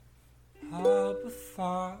Abba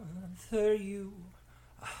Father, you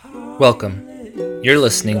Welcome. You're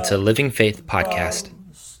listening to Living Faith Podcast.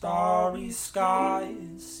 Starry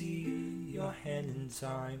skies, see your hand in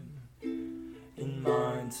time, in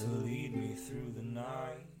mine to lead me through the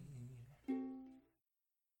night.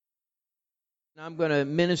 I'm going to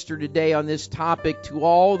minister today on this topic to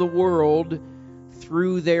all the world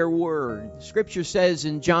through their word. Scripture says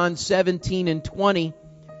in John 17 and 20,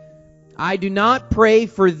 I do not pray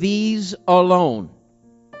for these alone,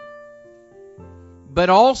 but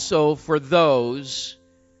also for those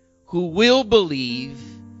who will believe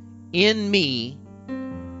in me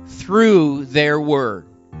through their word.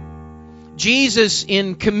 Jesus,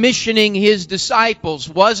 in commissioning his disciples,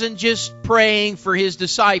 wasn't just praying for his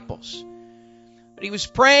disciples, but he was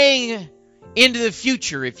praying into the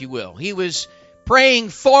future, if you will. He was praying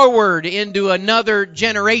forward into another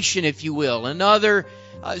generation, if you will, another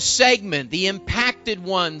segment, the impacted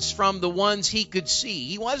ones from the ones he could see.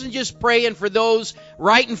 He wasn't just praying for those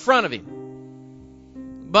right in front of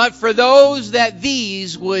him, but for those that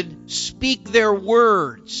these would speak their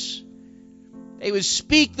words. They would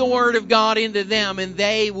speak the word of God into them, and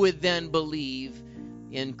they would then believe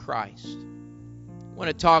in Christ. I want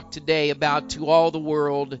to talk today about to all the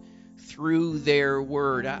world through their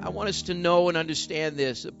word. I want us to know and understand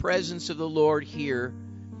this. The presence of the Lord here,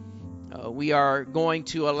 we are going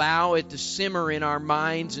to allow it to simmer in our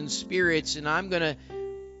minds and spirits, and I'm going to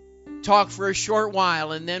talk for a short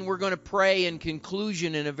while, and then we're going to pray in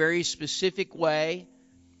conclusion in a very specific way.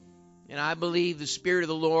 And I believe the Spirit of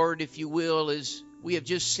the Lord, if you will, is we have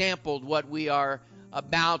just sampled what we are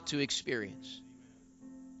about to experience.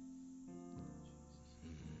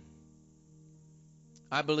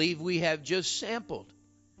 I believe we have just sampled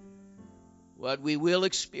what we will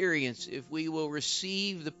experience if we will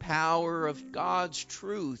receive the power of God's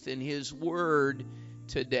truth in His Word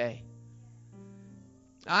today.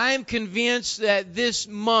 I am convinced that this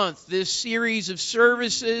month, this series of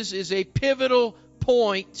services is a pivotal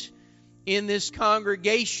point in this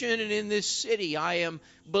congregation and in this city. I am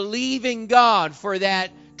believing God for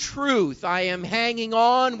that truth. I am hanging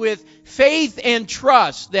on with faith and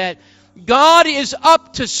trust that God is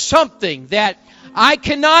up to something that I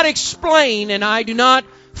cannot explain and I do not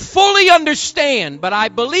fully understand, but I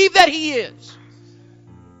believe that He is.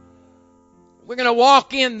 We're going to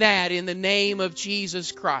walk in that in the name of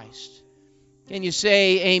Jesus Christ. Can you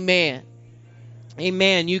say amen?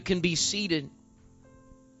 Amen. You can be seated.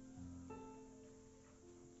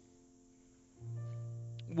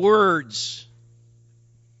 Words.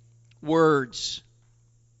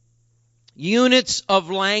 Units of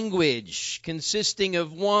language consisting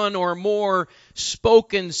of one or more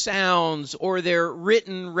spoken sounds or their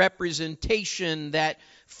written representation that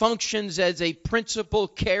functions as a principal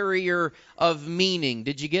carrier of meaning.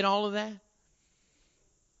 Did you get all of that?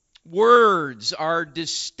 Words are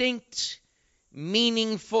distinct,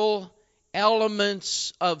 meaningful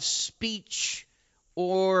elements of speech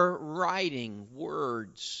or writing.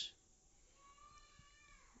 Words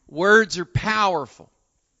are powerful.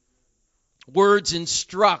 Words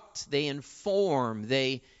instruct, they inform,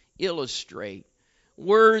 they illustrate.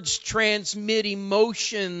 Words transmit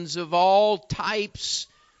emotions of all types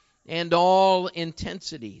and all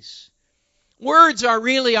intensities. Words are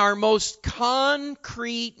really our most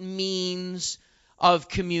concrete means of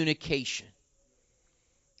communication.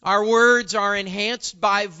 Our words are enhanced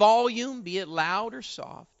by volume, be it loud or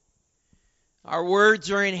soft. Our words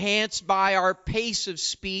are enhanced by our pace of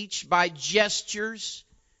speech, by gestures.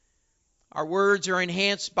 Our words are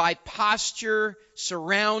enhanced by posture,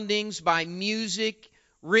 surroundings, by music.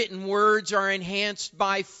 Written words are enhanced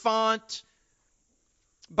by font,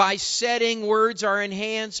 by setting. Words are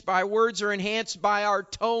enhanced by our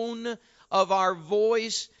tone of our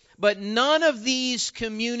voice. But none of these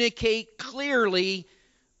communicate clearly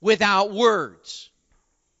without words.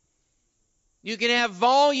 You can have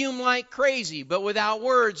volume like crazy, but without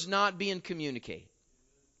words not being communicated.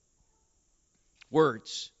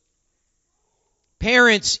 Words.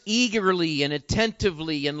 Parents eagerly and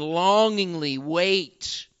attentively and longingly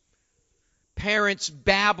wait. Parents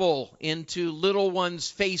babble into little ones'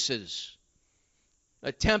 faces,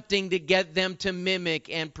 attempting to get them to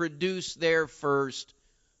mimic and produce their first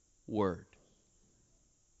word.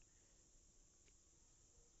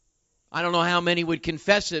 I don't know how many would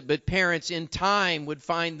confess it, but parents in time would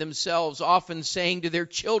find themselves often saying to their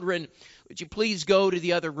children, would you please go to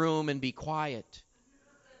the other room and be quiet?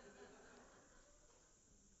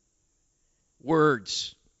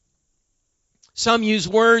 Words. Some use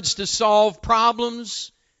words to solve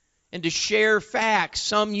problems and to share facts.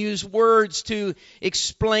 Some use words to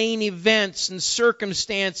explain events and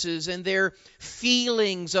circumstances and their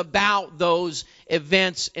feelings about those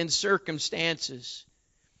events and circumstances.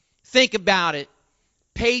 Think about it.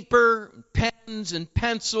 Paper, pens, and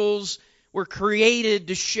pencils were created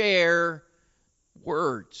to share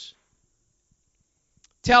words.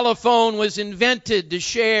 Telephone was invented to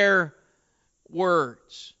share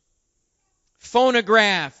words.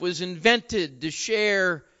 Phonograph was invented to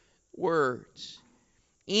share words.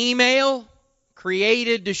 Email,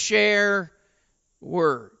 created to share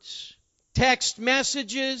words. Text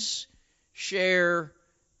messages, share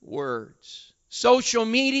words. Social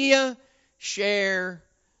media, share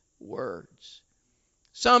words.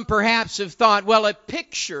 Some perhaps have thought, well, a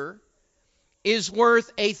picture is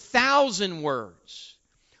worth 1,000 words.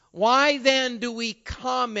 Why then do we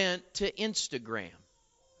comment to Instagram?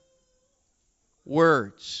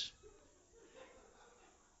 Words.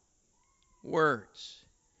 Words.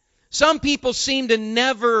 Some people seem to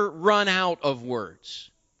never run out of words.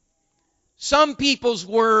 Some people's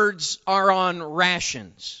words are on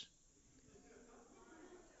rations.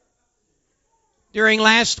 During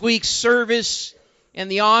last week's service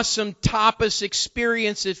and the awesome tapas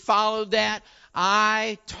experience that followed that,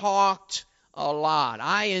 I talked a lot.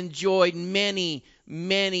 I enjoyed many,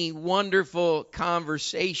 many wonderful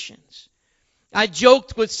conversations. I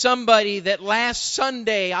joked with somebody that last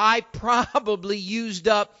Sunday I probably used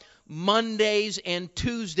up Monday's and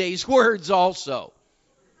Tuesday's words also.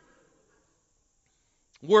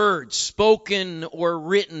 Words, spoken or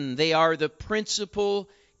written, they are the principal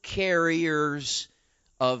carriers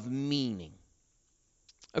of meaning.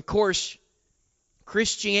 Of course,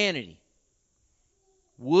 Christianity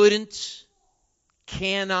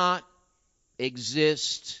cannot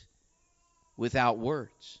exist without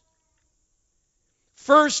words.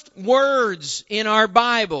 First words in our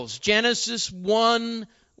Bibles, Genesis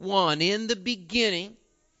 1:1. In the beginning,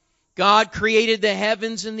 God created the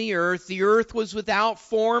heavens and the earth. The earth was without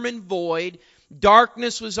form and void.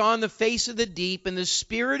 Darkness was on the face of the deep, and the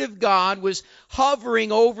Spirit of God was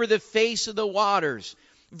hovering over the face of the waters.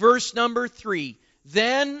 Verse number 3.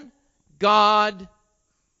 Then God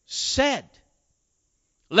said,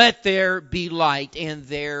 "Let there be light," and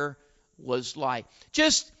there was light.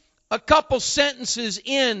 Just a couple sentences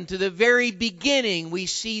into the very beginning, we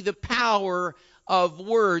see the power of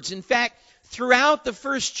words. In fact, throughout the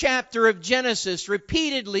first chapter of Genesis,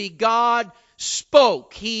 repeatedly God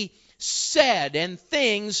spoke. He said, and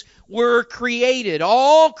things were created.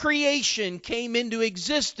 All creation came into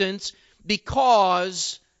existence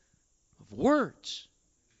because of words.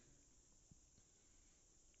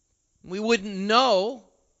 We wouldn't know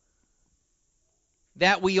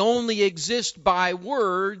that we only exist by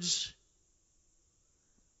words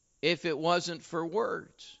if it wasn't for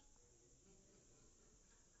words.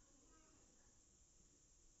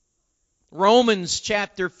 Romans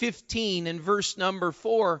chapter 15 and verse number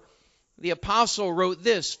 4, the apostle wrote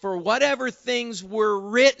this: "For whatever things were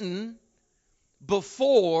written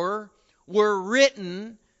before were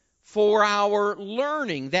written for our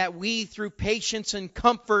learning, that we through patience and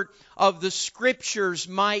comfort of the Scriptures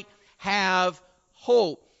might have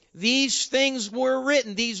hope." These things were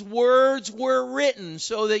written, these words were written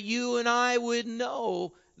so that you and I would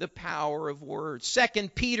know the power of words.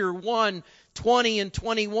 2 Peter 1:20 and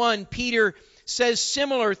 21, Peter says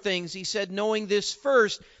similar things. He said, "Knowing this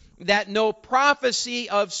first, that no prophecy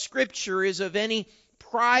of Scripture is of any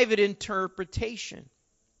private interpretation.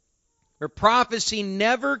 For prophecy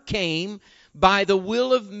never came by the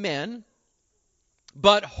will of men,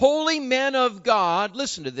 but holy men of God,"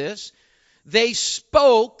 listen to this, "they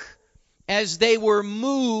spoke as they were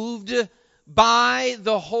moved by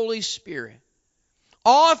the Holy Spirit."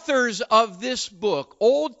 Authors of this book,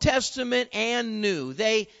 Old Testament and New,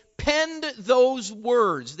 they penned those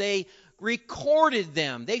words. They recorded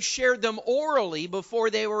them. They shared them orally before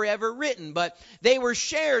they were ever written, but they were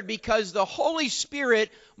shared because the Holy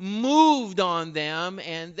Spirit moved on them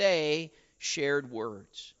and they shared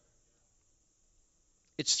words.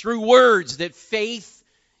 It's through words that faith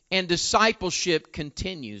and discipleship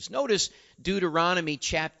continues. Notice Deuteronomy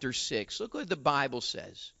chapter 6. Look what the Bible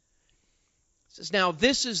says. It says, "Now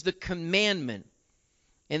this is the commandment,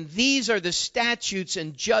 and these are the statutes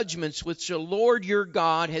and judgments which the Lord your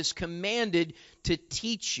God has commanded to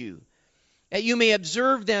teach you, that you may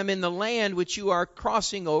observe them in the land which you are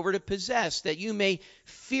crossing over to possess, that you may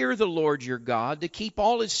fear the Lord your God, to keep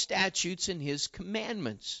all his statutes and his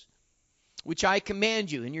commandments, which I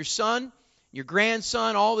command you, and your son, your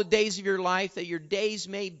grandson, all the days of your life, that your days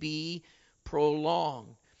may be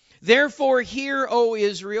prolonged. Therefore hear, O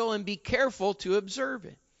Israel, and be careful to observe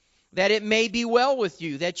it. that it may be well with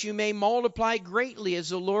you, that you may multiply greatly as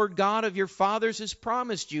the Lord God of your fathers has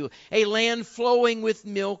promised you, a land flowing with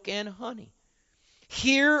milk and honey.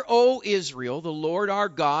 Hear, O Israel, the Lord our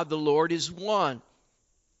God, the Lord is one.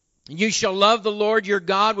 You shall love the Lord your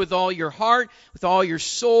God with all your heart, with all your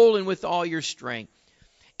soul, and with all your strength.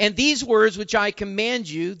 And these words which I command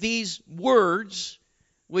you, these words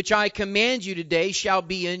which I command you today shall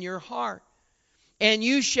be in your heart. And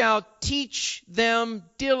you shall teach them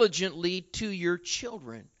diligently to your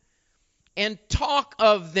children. And talk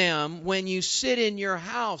of them when you sit in your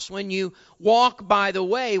house, when you walk by the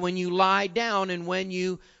way, when you lie down, and when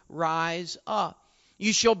you rise up.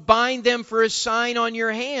 You shall bind them for a sign on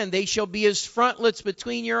your hand. They shall be as frontlets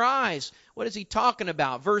between your eyes. What is he talking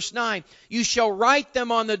about? Verse 9, you shall write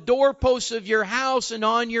them on the doorposts of your house and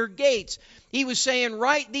on your gates. He was saying,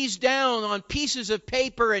 write these down on pieces of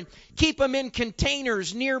paper and keep them in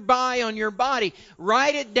containers nearby on your body.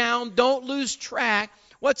 Write it down. Don't lose track.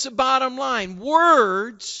 What's the bottom line?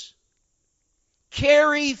 Words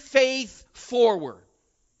carry faith forward.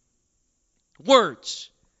 Words.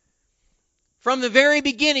 From the very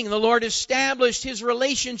beginning, the Lord established His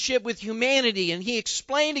relationship with humanity, and He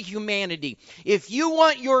explained to humanity, if you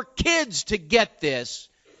want your kids to get this,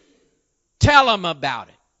 tell them about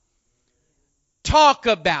it. Talk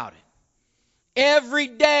about it. Every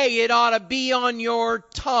day it ought to be on your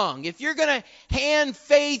tongue. If you're going to hand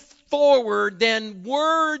faith forward, then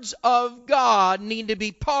words of God need to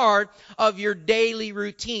be part of your daily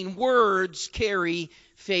routine. Words carry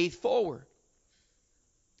faith forward.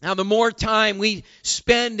 Now, the more time we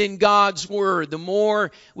spend in God's Word, the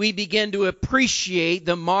more we begin to appreciate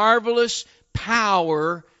the marvelous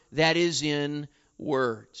power that is in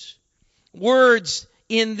words. Words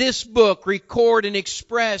in this book record and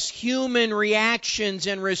express human reactions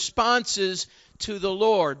and responses to the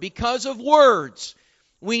Lord. Because of words,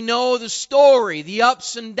 we know the story, the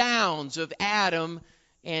ups and downs of Adam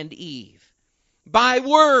and Eve. By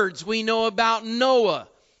words, we know about Noah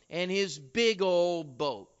and his big old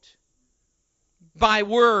boat. By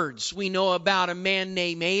words, we know about a man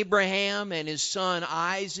named Abraham and his son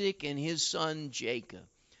Isaac and his son Jacob.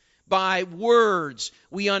 By words,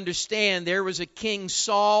 we understand there was a King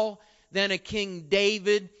Saul, then a King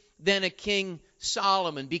David, then a King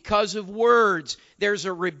Solomon. Because of words, there's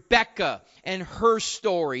a Rebecca and her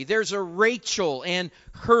story. There's a Rachel and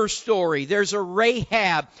her story. There's a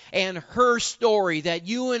Rahab and her story that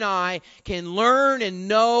you and I can learn and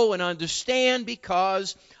know and understand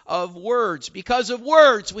because of words. Because of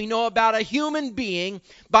words, we know about a human being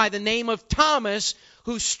by the name of Thomas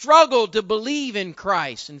who struggled to believe in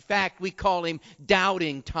Christ. In fact, we call him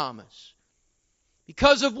Doubting Thomas.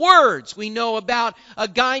 Because of words, we know about a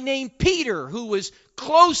guy named Peter who was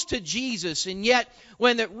close to Jesus, and yet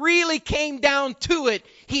when it really came down to it,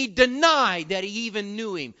 he denied that he even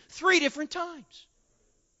knew him 3 different times.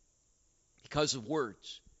 Because of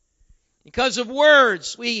words. Because of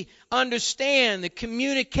words, we understand the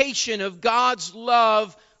communication of God's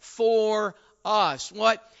love for us.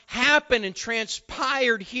 What happened and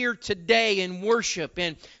transpired here today in worship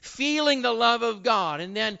and feeling the love of God,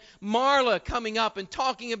 and then Marla coming up and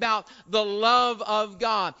talking about the love of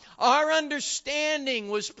God. Our understanding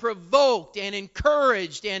was provoked and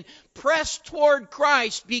encouraged and pressed toward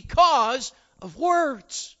Christ because of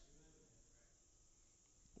words.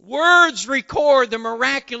 Words record the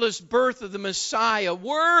miraculous birth of the Messiah.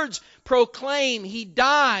 Words proclaim He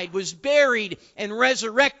died, was buried, and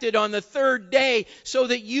resurrected on the 3rd day so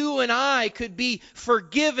that you and I could be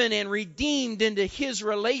forgiven and redeemed into His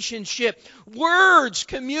relationship. Words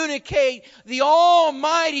communicate the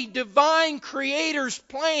almighty divine Creator's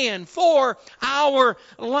plan for our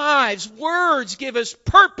lives. Words give us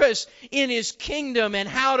purpose in His kingdom and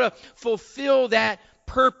how to fulfill that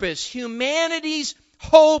purpose. Humanity's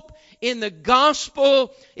hope in the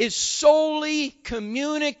gospel is solely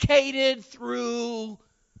communicated through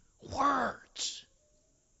words.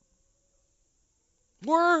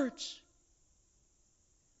 Words.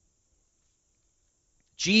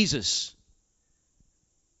 Jesus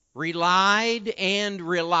relied and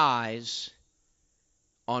relies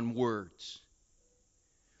on words.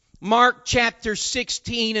 Mark chapter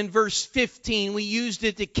 16 and verse 15. We used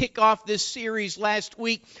it to kick off this series last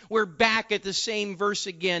week. We're back at the same verse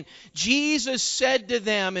again. Jesus said to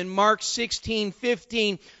them in Mark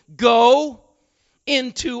 16:15, "Go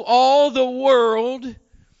into all the world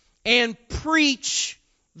and preach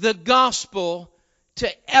the gospel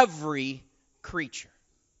to every creature."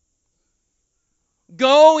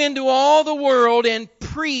 Go into all the world and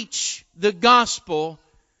preach the gospel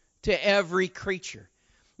to every creature.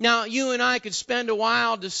 Now, you and I could spend a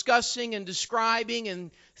while discussing and describing and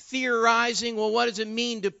theorizing, well, what does it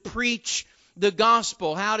mean to preach the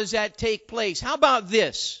gospel? How does that take place? How about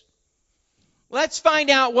this? Let's find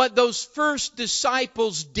out what those first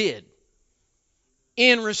disciples did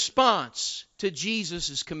in response to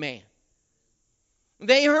Jesus' command.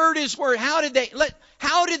 They heard His word. How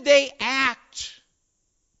did they act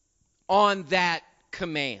on that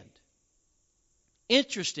command?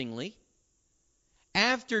 Interestingly,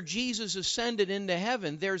 after Jesus ascended into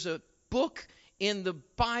heaven, there's a book in the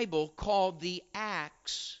Bible called the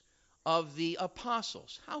Acts of the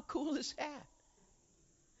Apostles. How cool is that?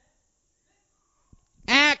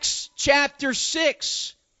 Acts chapter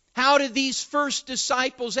 6. How did these first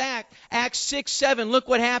disciples act? Acts 6:7. Look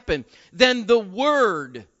what happened. Then the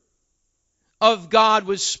word of God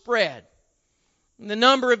was spread. And the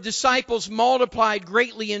number of disciples multiplied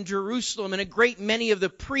greatly in Jerusalem, and a great many of the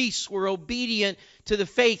priests were obedient to the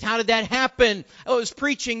faith. How did that happen? Oh, it was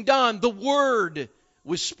preaching done. The word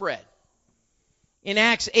was spread. In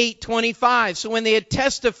Acts 8:25, so when they had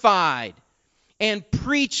testified and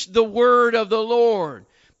preached the word of the Lord,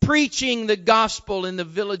 preaching the gospel in the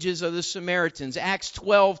villages of the Samaritans. Acts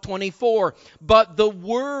 12:24, but the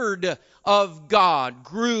word of God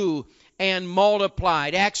grew and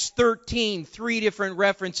multiplied. Acts 13, 3 different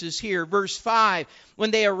references here. Verse 5, when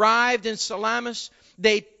they arrived in Salamis,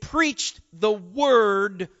 they preached the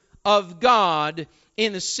word of God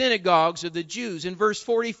in the synagogues of the Jews. In verse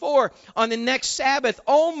 44, on the next Sabbath,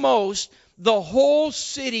 almost the whole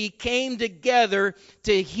city came together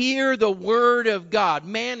to hear the word of God.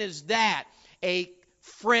 Man, is that a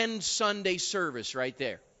Friend Sunday service right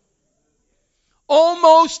there.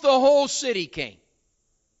 Almost the whole city came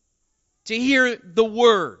to hear the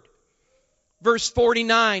word. Verse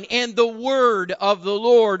 49, and the word of the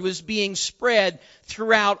Lord was being spread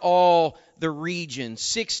throughout all the region.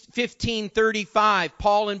 1535,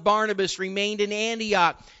 Paul and Barnabas remained in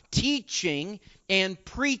Antioch, teaching and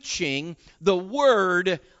preaching the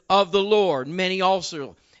word of the Lord. Many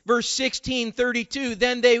also. Verse 1632,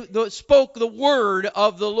 then they spoke the word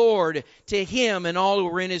of the Lord to him and all who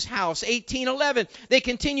were in his house. 1811, they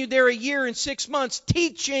continued there a year and 6 months,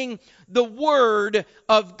 teaching the word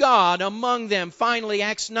of God among them. Finally,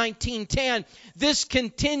 Acts 19:10, this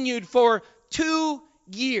continued for 2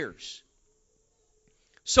 years,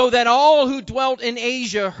 so that all who dwelt in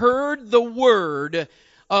Asia heard the word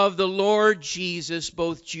of the Lord Jesus,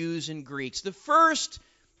 both Jews and Greeks. The first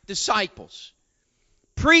disciples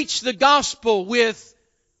preached the gospel with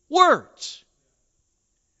words.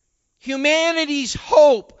 Humanity's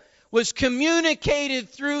hope was communicated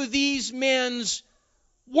through these men's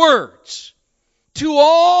words. To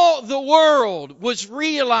all the world was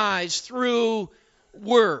realized through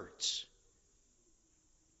words.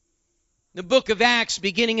 The book of Acts,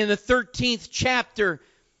 beginning in the 13th chapter,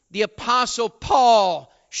 the Apostle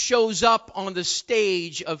Paul shows up on the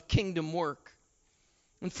stage of kingdom work.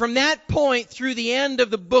 And from that point through the end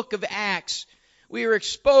of the book of Acts, we are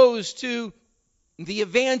exposed to the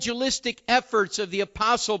evangelistic efforts of the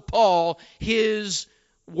Apostle Paul, his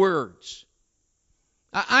words.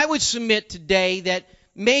 I would submit today that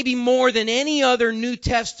maybe more than any other New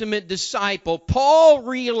Testament disciple, Paul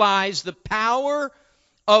realized the power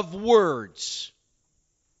of words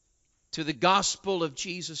to the gospel of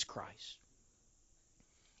Jesus Christ.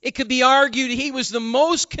 It could be argued he was the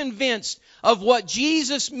most convinced of what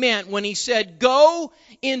Jesus meant when he said, go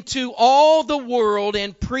into all the world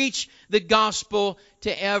and preach the gospel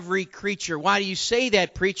to every creature. Why do you say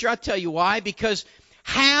that, preacher? I'll tell you why. Because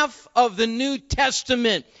half of the New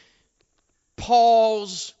Testament,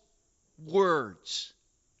 Paul's words.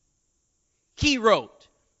 He wrote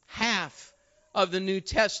half of the New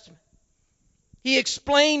Testament. He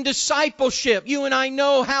explained discipleship. You and I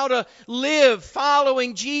know how to live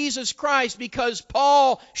following Jesus Christ because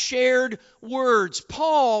Paul shared words.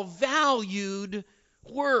 Paul valued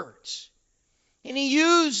words. And he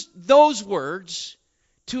used those words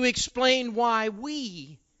to explain why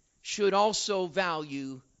we should also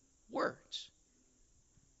value words.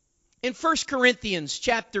 In 1 Corinthians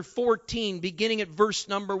chapter 14, beginning at verse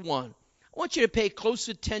number 1, I want you to pay close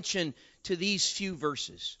attention to these few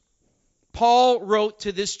verses. Paul wrote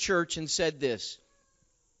to this church and said this,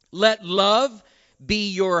 let love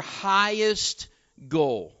be your highest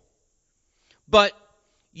goal, but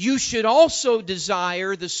you should also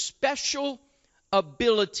desire the special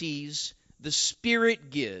abilities the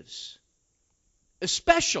Spirit gives,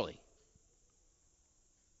 especially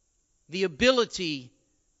the ability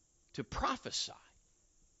to prophesy.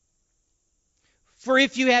 For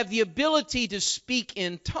if you have the ability to speak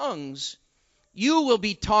in tongues, you will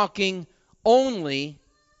be talking only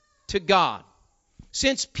to God.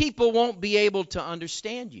 since people won't be able to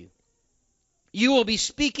understand you. You will be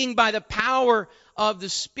speaking by the power of the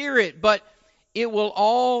Spirit, but it will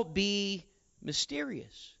all be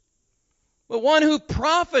mysterious. But one who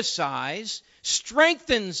prophesies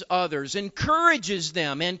strengthens others, encourages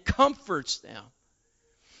them, and comforts them.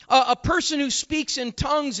 A person who speaks in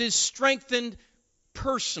tongues is strengthened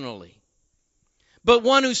personally. But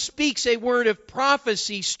one who speaks a word of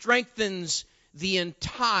prophecy strengthens the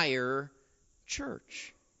entire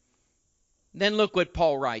church. Then look what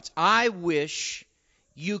Paul writes. I wish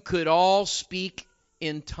you could all speak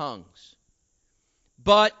in tongues.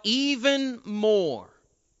 But even more,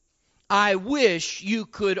 I wish you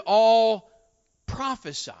could all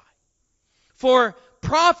prophesy. For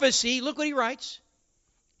prophecy, look what he writes,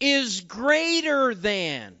 is greater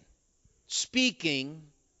than speaking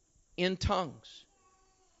in tongues.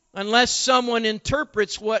 Unless someone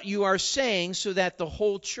interprets what you are saying so that the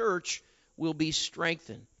whole church will be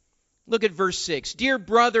strengthened. Look at verse 6. Dear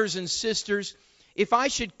brothers and sisters, if I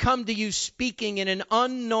should come to you speaking in an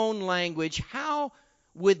unknown language, how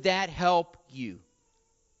would that help you?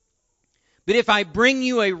 But if I bring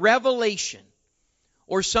you a revelation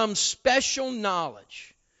or some special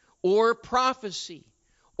knowledge or prophecy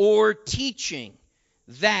or teaching,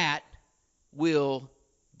 that will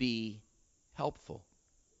be helpful.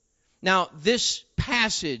 Now, this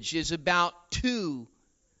passage is about two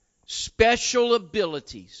special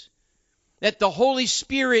abilities that the Holy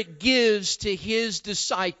Spirit gives to His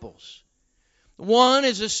disciples. One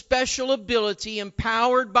is a special ability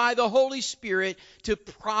empowered by the Holy Spirit to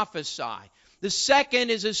prophesy. The second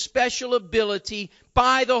is a special ability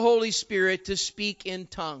by the Holy Spirit to speak in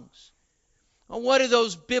tongues. Well, what do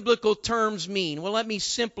those biblical terms mean? Well, let me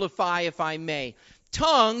simplify if I may.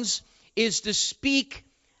 Tongues is to speak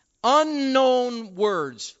unknown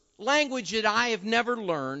words, language that I have never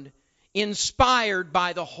learned, inspired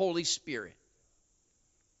by the Holy Spirit.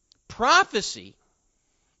 Prophecy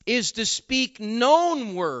is to speak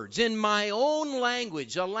known words in my own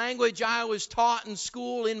language, a language I was taught in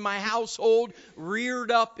school, in my household,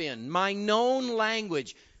 reared up in, my known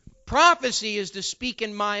language. Prophecy is to speak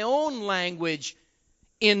in my own language,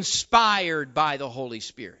 inspired by the Holy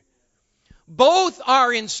Spirit. Both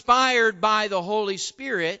are inspired by the Holy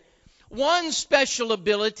Spirit. One special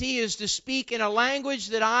ability is to speak in a language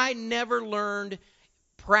that I never learned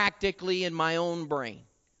practically in my own brain.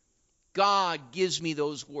 God gives me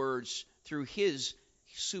those words through His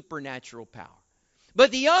supernatural power.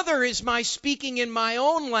 But the other is my speaking in my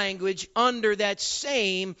own language under that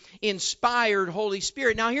same inspired Holy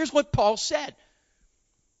Spirit. Now here's what Paul said.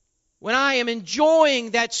 When I am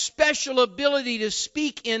enjoying that special ability to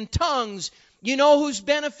speak in tongues, you know who's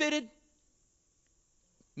benefited?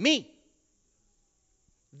 Me.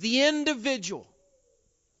 The individual.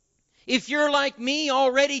 If you're like me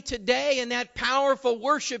already today in that powerful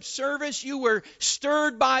worship service, you were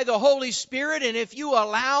stirred by the Holy Spirit, and if you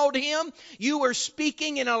allowed Him, you were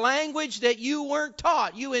speaking in a language that you weren't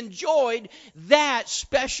taught. You enjoyed that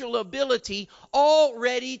special ability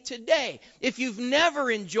already today. If you've never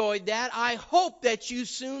enjoyed that, I hope that you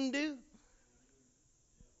soon do.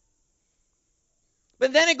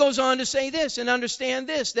 But then it goes on to say this, and understand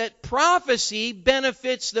this, that prophecy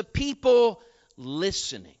benefits the people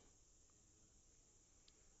listening.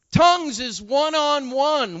 Tongues is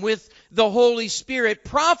one-on-one with the Holy Spirit.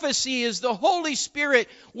 Prophecy is the Holy Spirit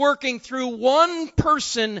working through one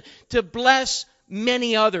person to bless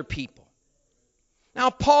many other people. Now,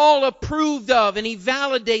 Paul approved of and he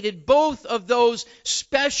validated both of those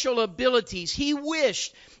special abilities. He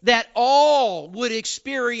wished that all would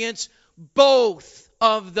experience both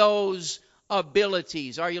of those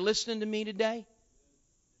abilities. Are you listening to me today?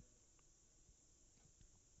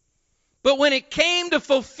 But when it came to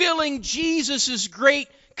fulfilling Jesus' great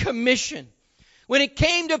commission, when it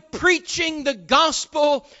came to preaching the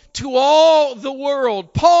gospel to all the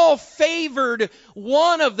world, Paul favored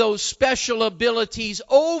one of those special abilities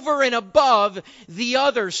over and above the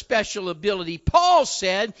other special ability. Paul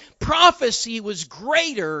said prophecy was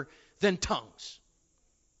greater than tongues.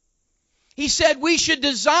 He said we should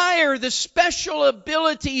desire the special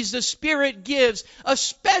abilities the Spirit gives,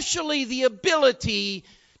 especially the ability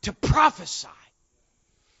to prophesy.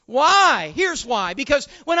 Why? Here's why. Because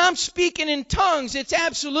when I'm speaking in tongues, it's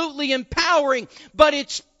absolutely empowering, but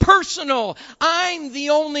it's personal. I'm the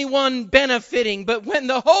only one benefiting. But when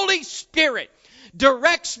the Holy Spirit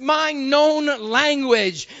directs my known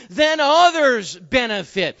language, then others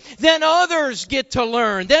benefit. Then others get to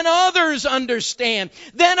learn. Then others understand.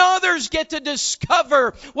 Then others get to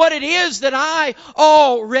discover what it is that I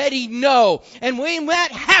already know. And when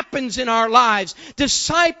that happens in our lives,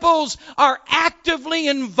 disciples are actively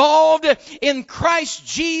involved in Christ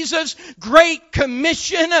Jesus' Great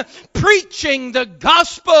Commission, preaching the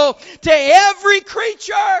gospel to every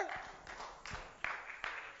creature.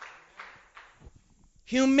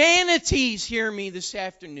 Humanity's, hear me this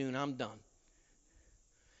afternoon, I'm done.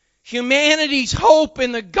 Humanity's hope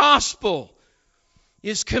in the gospel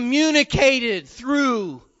is communicated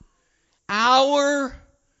through our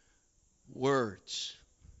words.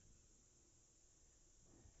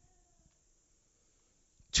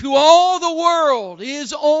 To all the world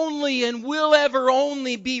is only and will ever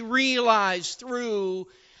only be realized through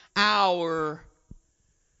our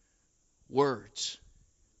words.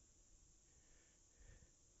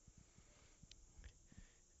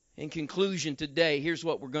 In conclusion today, here's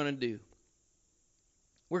what we're going to do.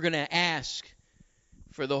 We're going to ask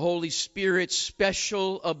for the Holy Spirit's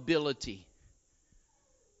special ability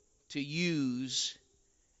to use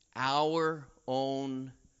our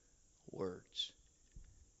own words.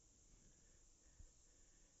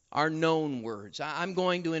 Our known words. I'm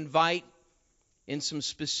going to invite, in some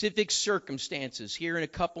specific circumstances here in a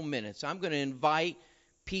couple minutes, I'm going to invite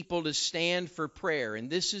people to stand for prayer.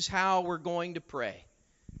 And this is how we're going to pray.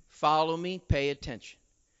 Follow me, pay attention.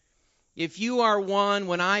 If you are one,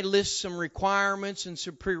 when I list some requirements and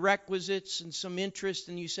some prerequisites and some interest,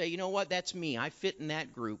 and you say, you know what, that's me, I fit in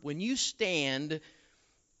that group. When you stand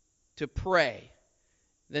to pray,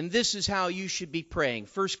 then this is how you should be praying.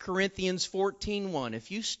 1 Corinthians 14:1.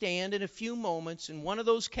 If you stand in a few moments in one of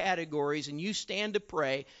those categories and you stand to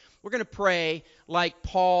pray, we're going to pray like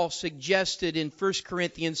Paul suggested in 1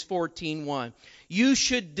 Corinthians 14:1. You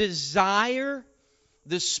should desire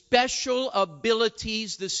the special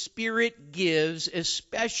abilities the Spirit gives,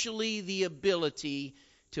 especially the ability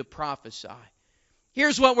to prophesy.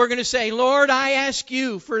 Here's what we're going to say. Lord, I ask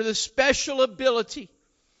you for the special ability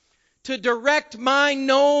to direct my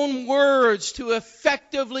known words to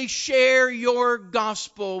effectively share your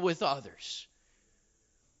gospel with others.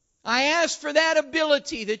 I ask for that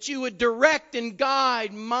ability, that you would direct and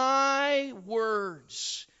guide my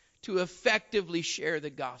words to effectively share the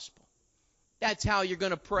gospel. That's how you're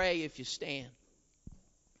going to pray if you stand.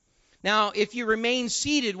 Now, if you remain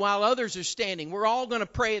seated while others are standing, we're all going to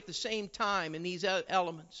pray at the same time in these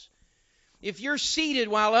elements. If you're seated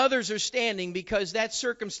while others are standing because that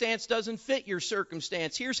circumstance doesn't fit your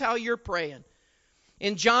circumstance, here's how you're praying.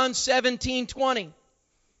 In John 17:20,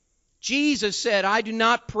 Jesus said, I do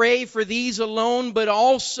not pray for these alone, but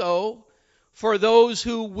also for those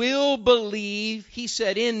who will believe, he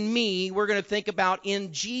said, in me. We're going to think about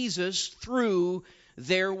in Jesus through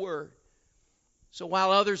their word. So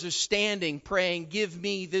while others are standing praying, give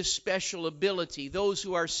me this special ability. Those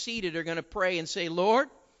who are seated are going to pray and say, Lord,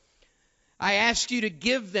 I ask you to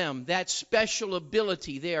give them that special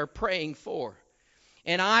ability they are praying for.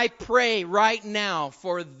 And I pray right now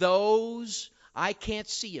for those, I can't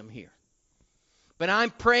see them here, but I'm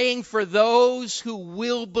praying for those who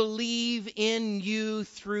will believe in you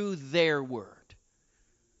through their word.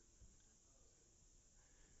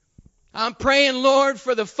 I'm praying, Lord,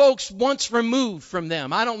 for the folks once removed from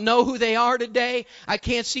them. I don't know who they are today. I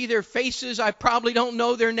can't see their faces. I probably don't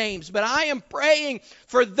know their names. But I am praying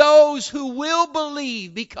for those who will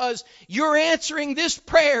believe, because you're answering this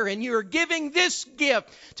prayer and you're giving this gift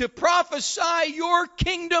to prophesy your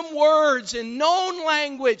kingdom words in known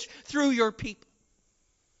language through your people.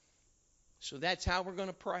 So that's how we're going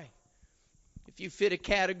to pray. If you fit a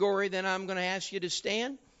category, then I'm going to ask you to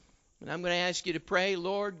stand. And I'm going to ask you to pray,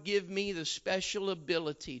 Lord, give me the special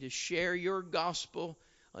ability to share your gospel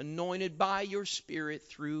anointed by your Spirit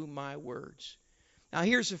through my words. Now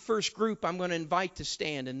here's the first group I'm going to invite to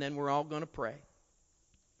stand, and then we're all going to pray.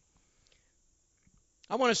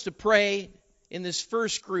 I want us to pray in this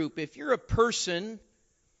first group. If you're a person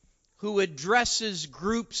who addresses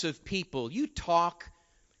groups of people, you talk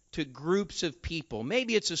to groups of people.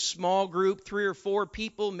 Maybe it's a small group, 3 or 4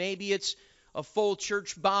 people. Maybe it's a full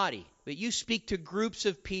church body. But you speak to groups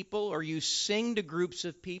of people, or you sing to groups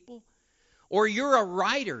of people. Or you're a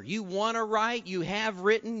writer. You want to write. You have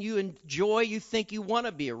written. You enjoy. You think you want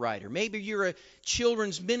to be a writer. Maybe you're a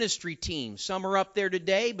children's ministry team. Some are up there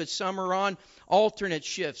today, but some are on alternate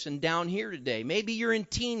shifts and down here today. Maybe you're in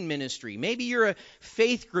teen ministry. Maybe you're a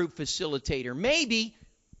faith group facilitator. Maybe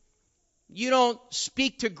You don't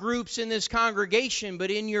speak to groups in this congregation,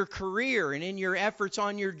 but in your career and in your efforts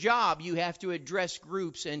on your job, you have to address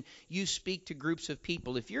groups, and you speak to groups of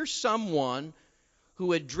people. If you're someone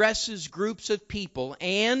who addresses groups of people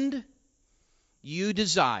and you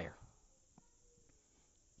desire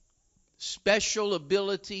special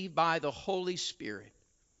ability by the Holy Spirit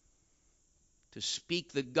to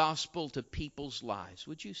speak the gospel to people's lives,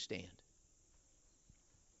 would you stand?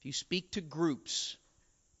 If you speak to groups,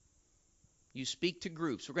 you speak to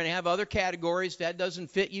groups. We're going to have other categories. If that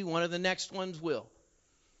doesn't fit you, one of the next ones will.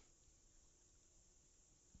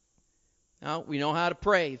 Now, we know how to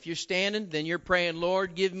pray. If you're standing, then you're praying,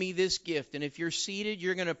 Lord, give me this gift. And if you're seated,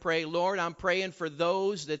 you're going to pray, Lord, I'm praying for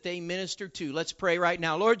those that they minister to. Let's pray right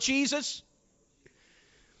now. Lord Jesus,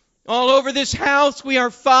 all over this house, we are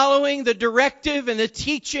following the directive and the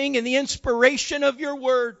teaching and the inspiration of your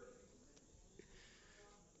word.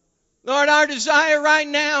 Lord, our desire right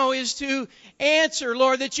now is to answer,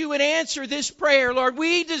 Lord, that you would answer this prayer. Lord,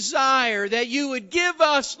 we desire that you would give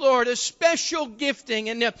us, Lord, a special gifting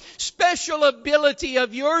and a special ability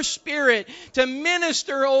of your Spirit to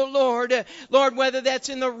minister, oh Lord. Lord, whether that's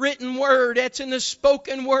in the written word, that's in the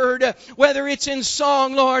spoken word, whether it's in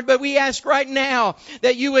song, Lord. But we ask right now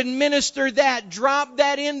that you would minister that, drop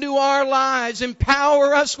that into our lives,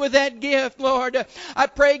 empower us with that gift, Lord. I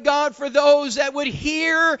pray, God, for those that would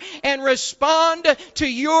hear and respond to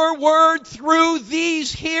your word through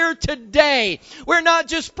these here today. We're not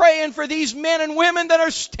just praying for these men and women that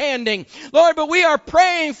are standing, Lord, but we are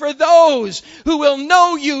praying for those who will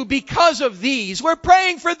know you because of these. We're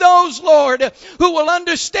praying for those, Lord, who will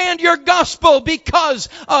understand your gospel because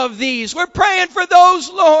of these. We're praying for those,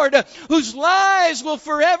 Lord, whose lives will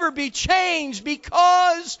forever be changed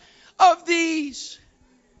because of these.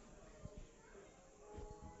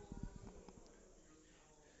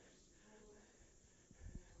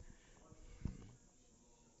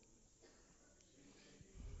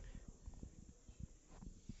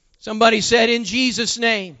 Somebody said, in Jesus'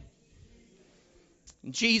 name.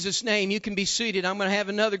 In Jesus' name, you can be seated. I'm going to have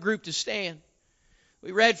another group to stand.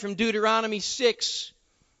 We read from Deuteronomy 6.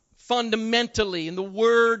 Fundamentally, and the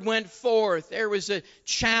word went forth. There was a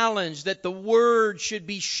challenge that the word should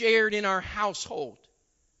be shared in our household.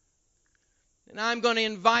 And I'm going to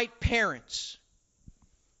invite parents.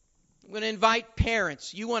 I'm going to invite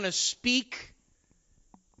parents. You want to speak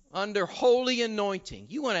under holy anointing.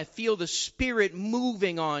 You want to feel the Spirit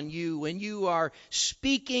moving on you when you are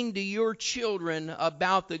speaking to your children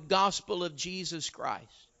about the gospel of Jesus Christ.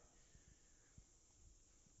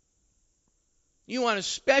 You want a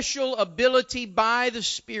special ability by the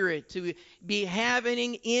Spirit to be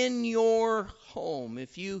having in your home.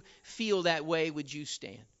 If you feel that way, would you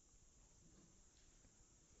stand?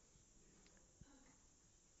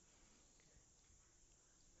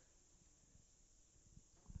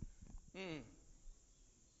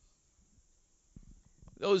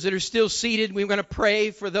 Those that are still seated, we're going to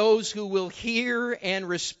pray for those who will hear and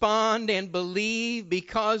respond and believe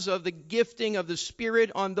because of the gifting of the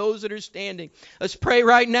Spirit on those that are standing. Let's pray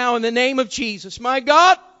right now in the name of Jesus. My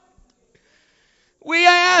God, we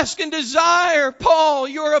ask and desire, Paul,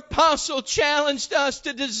 your apostle, challenged us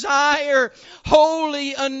to desire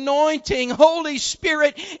holy anointing, Holy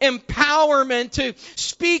Spirit empowerment to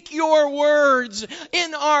speak your words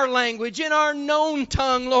in our language, in our known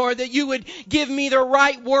tongue, Lord, that you would give me the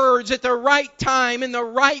right words at the right time, in the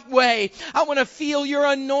right way. I want to feel your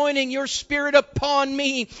anointing, your Spirit upon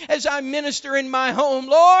me as I minister in my home.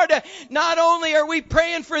 Lord, not only are we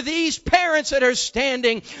praying for these parents that are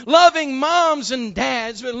standing, loving moms and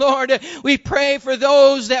dads, but Lord, we pray for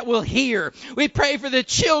those that will hear. We pray for the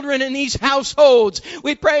children in these households.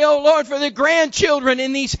 We pray, oh Lord, for the grandchildren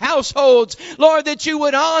in these households. Lord, that you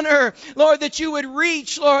would honor. Lord, that you would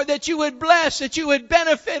reach. Lord, that you would bless, that you would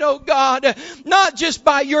benefit, oh God, not just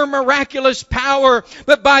by your miraculous power,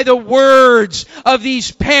 but by the words of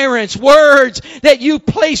these parents. Words that you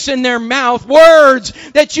place in their mouth. Words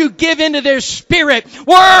that you give into their spirit.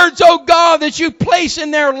 Words, oh God, that you place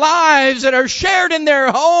in their lives that are shared in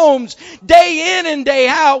their homes day in and day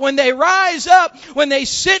out. When they rise up, when they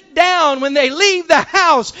sit down, when they leave the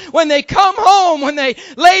house, when they come home, when they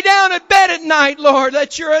lay down at bed at night, Lord,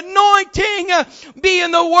 let your anointing be in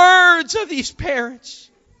the words of these parents.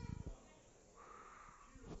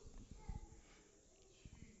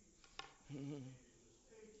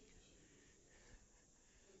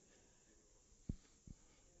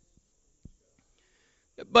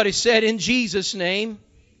 But he said, in Jesus' name.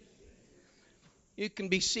 You can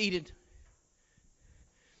be seated.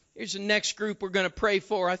 Here's the next group we're going to pray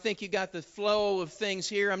for. I think you got the flow of things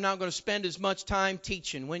here. I'm not going to spend as much time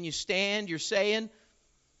teaching. When you stand, you're saying,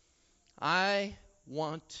 I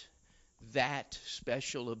want that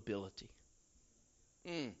special ability.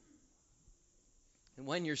 And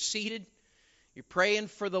when you're seated, you're praying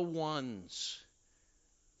for the ones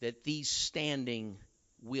that these standing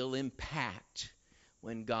will impact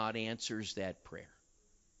when God answers that prayer.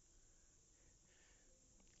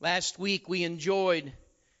 Last week we enjoyed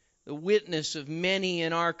the witness of many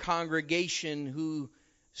in our congregation who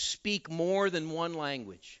speak more than one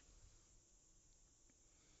language.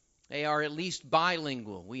 They are at least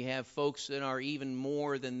bilingual. We have folks that are even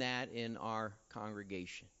more than that in our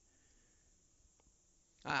congregation.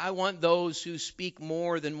 I want those who speak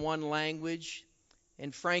more than one language,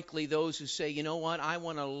 and frankly, those who say, you know what, I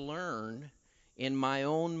want to learn in my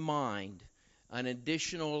own mind an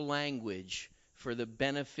additional language for the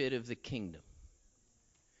benefit of the kingdom.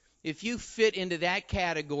 If you fit into that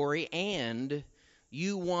category and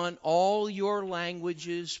you want all your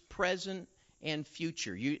languages, present and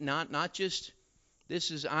future, you not just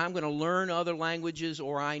this is I'm going to learn other languages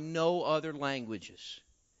or I know other languages,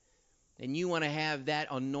 and you want to have that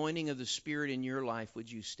anointing of the Spirit in your life,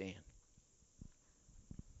 would you stand?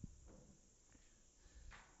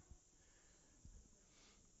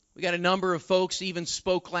 We got a number of folks even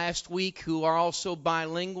spoke last week who are also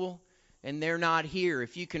bilingual, and they're not here.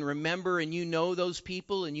 If you can remember and you know those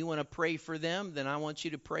people and you want to pray for them, then I want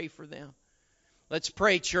you to pray for them. Let's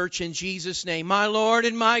pray, church, in Jesus' name. My Lord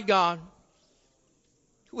and my God,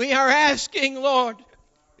 we are asking, Lord,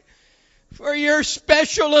 for your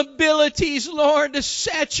special abilities, Lord, to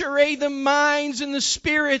saturate the minds and the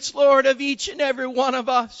spirits, Lord, of each and every one of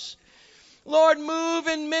us. Lord, move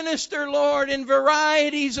and minister, Lord, in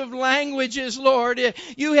varieties of languages, Lord.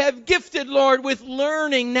 You have gifted, Lord, with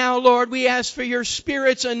learning now, Lord. We ask for your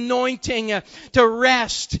Spirit's anointing to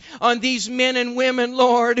rest on these men and women,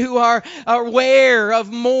 Lord, who are aware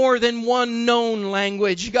of more than one known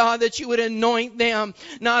language. God, that you would anoint them,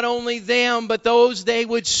 not only them, but those they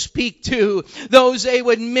would speak to, those they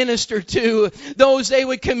would minister to, those they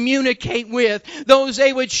would communicate with, those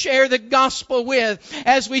they would share the gospel with.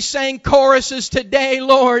 As we sang choruses today,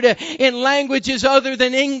 Lord, in languages other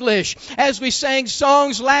than English, as we sang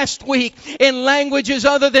songs last week in languages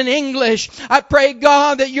other than English, I pray,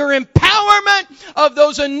 God, that your empowerment of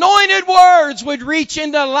those anointed words would reach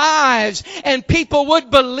into lives and people would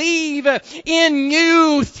believe in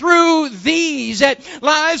you through these, that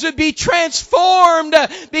lives would be transformed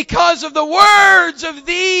because of the words of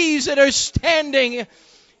these that are standing.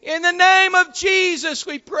 In the name of Jesus,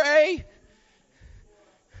 we pray.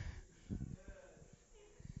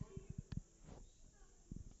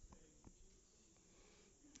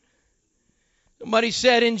 Somebody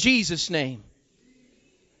said, in Jesus' name.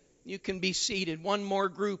 You can be seated. One more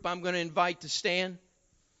group I'm going to invite to stand.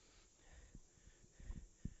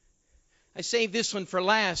 I saved this one for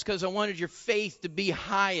last because I wanted your faith to be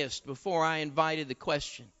highest before I invited the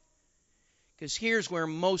question. Because here's where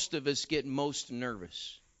most of us get most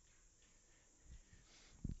nervous.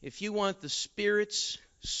 If you want the Spirit's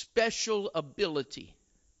special ability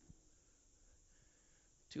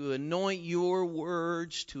to anoint your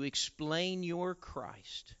words, to explain your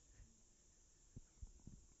Christ,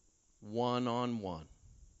 one-on-one.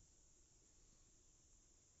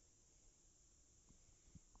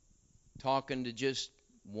 Talking to just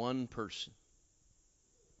one person.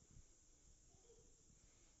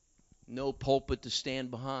 No pulpit to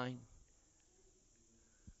stand behind.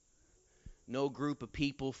 No group of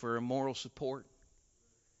people for moral support.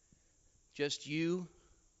 Just you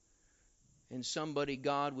and somebody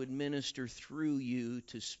God would minister through you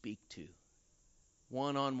to speak to.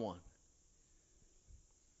 One-on-one.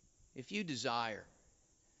 If you desire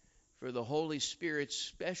for the Holy Spirit's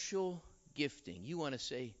special gifting, you want to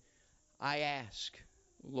say, I ask,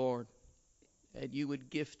 Lord, that you would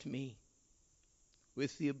gift me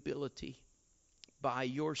with the ability by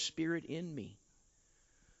your Spirit in me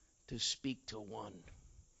to speak to one.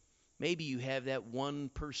 Maybe you have that one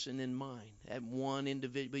person in mind, that one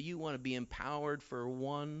individual, but you want to be empowered for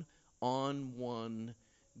one-on-one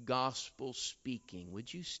gospel speaking.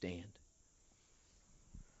 Would you stand?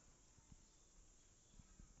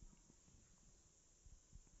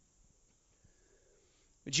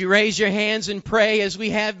 Would you raise your hands and pray as we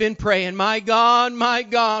have been praying? My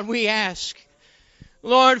God, we ask,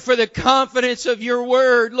 Lord, for the confidence of your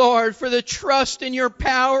word, Lord, for the trust in your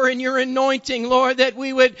power and your anointing, Lord, that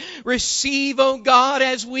we would receive, oh God,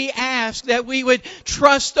 as we ask, that we would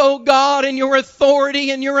trust, oh God, in your authority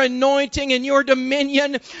and your anointing and your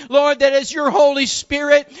dominion, Lord, that as your Holy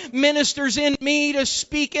Spirit ministers in me to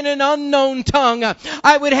speak in an unknown tongue,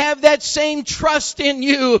 I would have that same trust in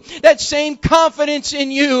you, that same confidence in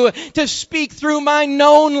you to speak through my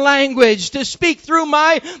known language, to speak through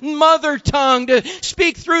my mother tongue, to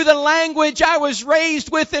speak through the language I was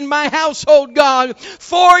raised with in my household, God,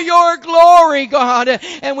 for your glory, God.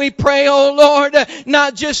 And we pray, oh Lord,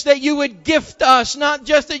 not just that you would gift us, not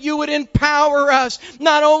just that you would empower us,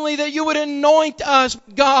 not only that you would anoint us,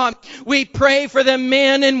 God. We pray for the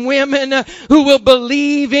men and women who will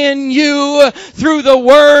believe in you through the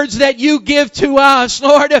words that you give to us,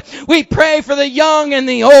 Lord. We pray for the young and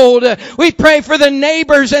the old. We pray for the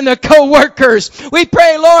neighbors and the co-workers. We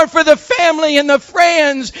pray, Lord, for the family and the friends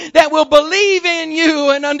that will believe in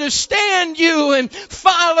you and understand you and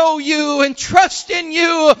follow you and trust in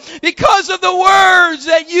you because of the words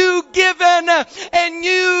that you've given and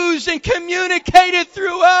used and communicated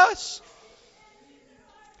through us.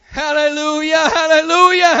 Hallelujah,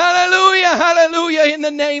 hallelujah, hallelujah, hallelujah, in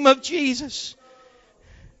the name of Jesus.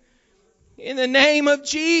 In the name of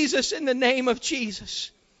Jesus, in the name of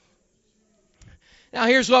Jesus. Now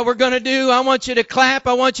here's what we're going to do. I want you to clap.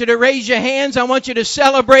 I want you to raise your hands. I want you to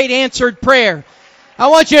celebrate answered prayer. I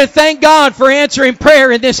want you to thank God for answering prayer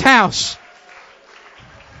in this house.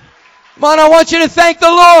 Come on, I want you to thank the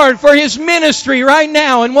Lord for His ministry right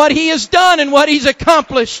now and what He has done and what He's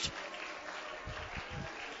accomplished.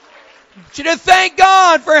 I want you to thank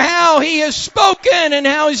God for how He has spoken and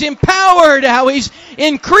how He's empowered, how He's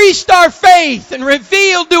increased our faith and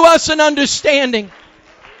revealed to us an understanding.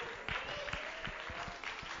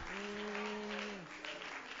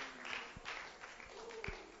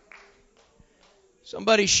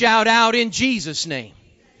 Somebody shout out in Jesus' name.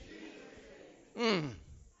 Now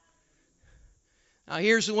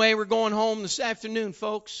here's the way we're going home this afternoon,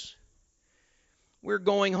 folks. We're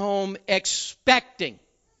going home expecting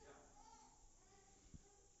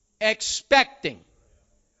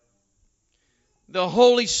the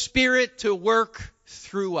Holy Spirit to work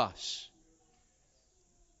through us.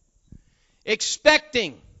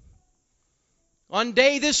 Expecting one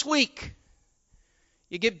day this week,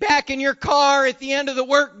 you get back in your car at the end of the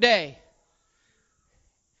workday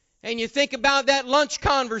and you think about that lunch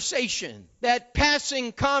conversation, that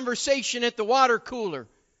passing conversation at the water cooler,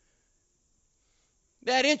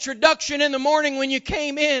 that introduction in the morning when you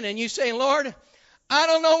came in and you say, Lord, I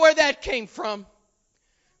don't know where that came from,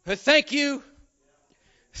 but thank you.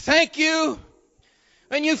 Thank you.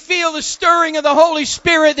 And you feel the stirring of the Holy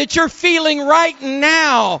Spirit that you're feeling right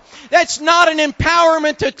now. That's not an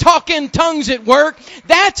empowerment to talk in tongues at work.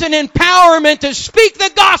 That's an empowerment to speak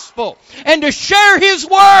the gospel and to share His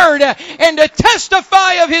word and to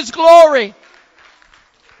testify of His glory.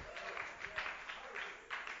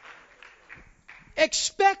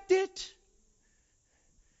 Expect it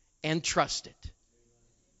and trust it.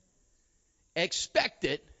 Expect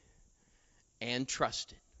it and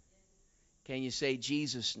trust it. Can you say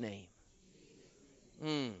Jesus' name?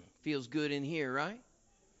 Feels good in here, right?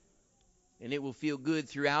 And it will feel good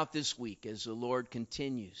throughout this week as the Lord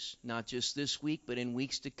continues, not just this week, but in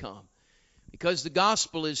weeks to come. Because the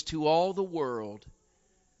gospel is to all the world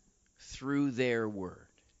through their word.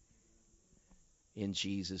 In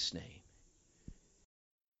Jesus' name.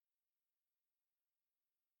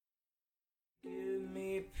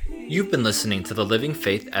 You've been listening to the Living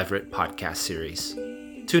Faith Everett podcast series.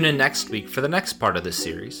 Tune in next week for the next part of this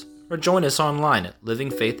series, or join us online at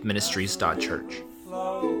livingfaithministries.church.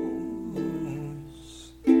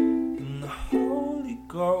 And the Holy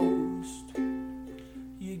Ghost,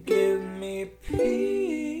 you give me peace.